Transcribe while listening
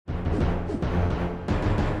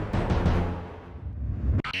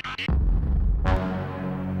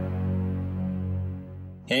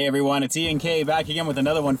Hey everyone, it's Ian K back again with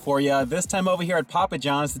another one for you. This time over here at Papa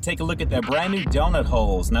John's to take a look at their brand new donut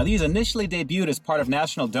holes. Now these initially debuted as part of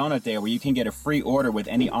National Donut Day, where you can get a free order with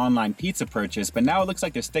any online pizza purchase, but now it looks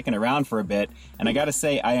like they're sticking around for a bit. And I gotta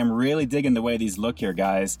say, I am really digging the way these look here,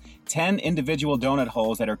 guys. 10 individual donut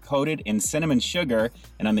holes that are coated in cinnamon sugar,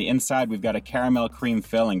 and on the inside we've got a caramel cream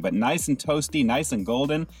filling, but nice and toasty, nice and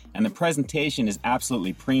golden, and the presentation is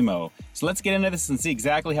absolutely primo. So let's get into this and see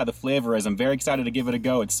exactly how the flavor is. I'm very excited to give it a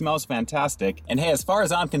go. It smells fantastic. And hey, as far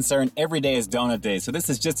as I'm concerned, every day is donut day. So this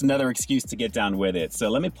is just another excuse to get down with it. So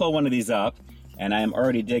let me pull one of these up, and I am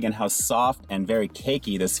already digging how soft and very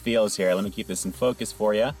cakey this feels here. Let me keep this in focus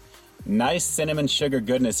for you. Nice cinnamon sugar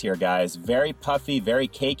goodness here, guys. Very puffy, very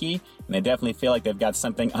cakey, and they definitely feel like they've got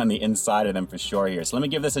something on the inside of them for sure here. So let me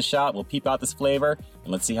give this a shot. We'll peep out this flavor,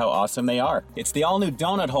 and let's see how awesome they are. It's the all-new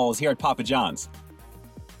donut holes here at Papa John's.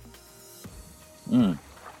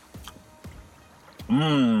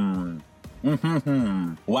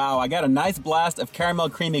 Wow, I got a nice blast of caramel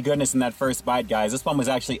creamy goodness in that first bite, guys. This one was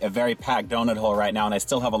actually a very packed donut hole right now, and I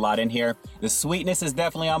still have a lot in here. The sweetness is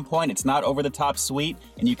definitely on point. It's not over the top sweet,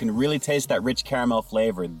 and you can really taste that rich caramel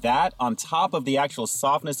flavor. That on top of the actual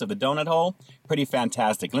softness of the donut hole, pretty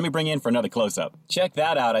fantastic. Let me bring you in for another close-up. Check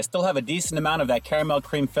that out. I still have a decent amount of that caramel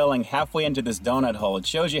cream filling halfway into this donut hole. It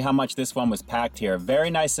shows you how much this one was packed here. Very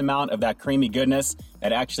nice amount of that creamy goodness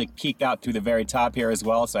that actually peeked out through the very top here as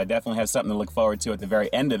well, so I definitely have something to look forward to at the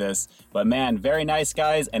very end of this. But man, very nice,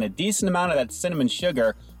 guys, and a decent amount of that cinnamon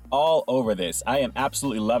sugar all over this. I am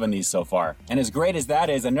absolutely loving these so far. And as great as that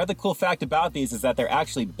is, another cool fact about these is that they're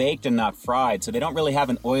actually baked and not fried, so they don't really have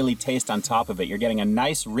an oily taste on top of it. You're getting a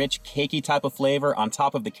nice, rich, cakey type of flavor on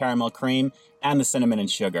top of the caramel cream and the cinnamon and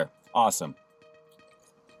sugar. Awesome.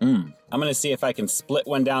 I'm gonna see if I can split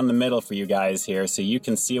one down the middle for you guys here so you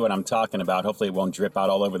can see what I'm talking about. Hopefully it won't drip out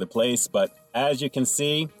all over the place, but as you can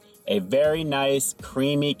see, a very nice,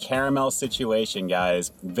 creamy caramel situation,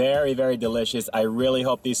 guys. Very, very delicious. I really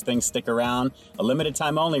hope these things stick around. A limited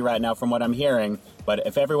time only right now from what I'm hearing, but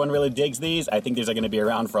if everyone really digs these, I think these are gonna be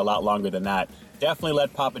around for a lot longer than that. Definitely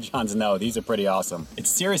let Papa John's know. These are pretty awesome. It's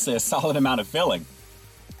seriously a solid amount of filling.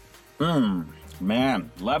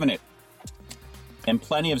 Man, loving it. And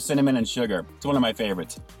plenty of cinnamon and sugar. It's one of my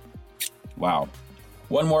favorites. Wow.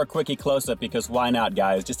 One more quickie close-up, because why not,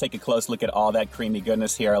 guys? Just take a close look at all that creamy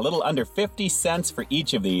goodness here. A little under 50 cents for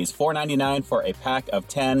each of these. $4.99 for a pack of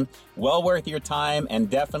 10. Well worth your time, and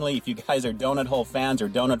definitely if you guys are donut hole fans or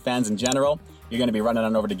donut fans in general, you're gonna be running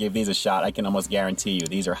on over to give these a shot. I can almost guarantee you.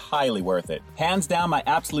 These are highly worth it. Hands down, my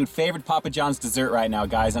absolute favorite Papa John's dessert right now,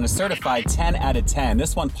 guys, and a certified 10 out of 10.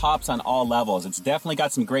 This one pops on all levels. It's definitely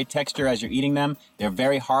got some great texture as you're eating them. They're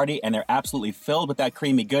very hearty, and they're absolutely filled with that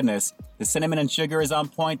creamy goodness. The cinnamon and sugar is on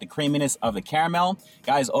point, the creaminess of the caramel.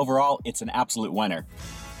 Guys, overall, it's an absolute winner.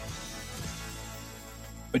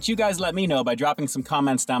 But you guys let me know by dropping some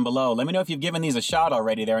comments down below. Let me know if you've given these a shot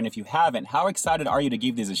already there, and if you haven't, how excited are you to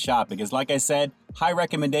give these a shot? Because like I said, high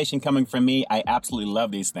recommendation coming from me. I absolutely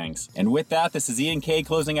love these things. And with that, this is Ian K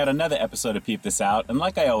closing out another episode of Peep This Out. And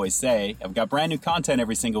like I always say, I've got brand new content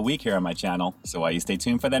every single week here on my channel. So while you stay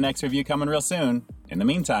tuned for that next review coming real soon, in the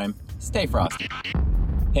meantime, stay frosty.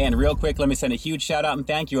 Hey, and real quick, let me send a huge shout out and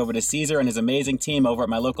thank you over to Caesar and his amazing team over at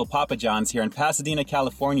my local Papa John's here in Pasadena,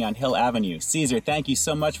 California on Hill Avenue. Caesar, thank you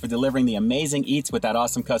so much for delivering the amazing eats with that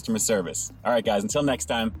awesome customer service. All right, guys, until next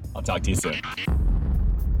time, I'll talk to you soon.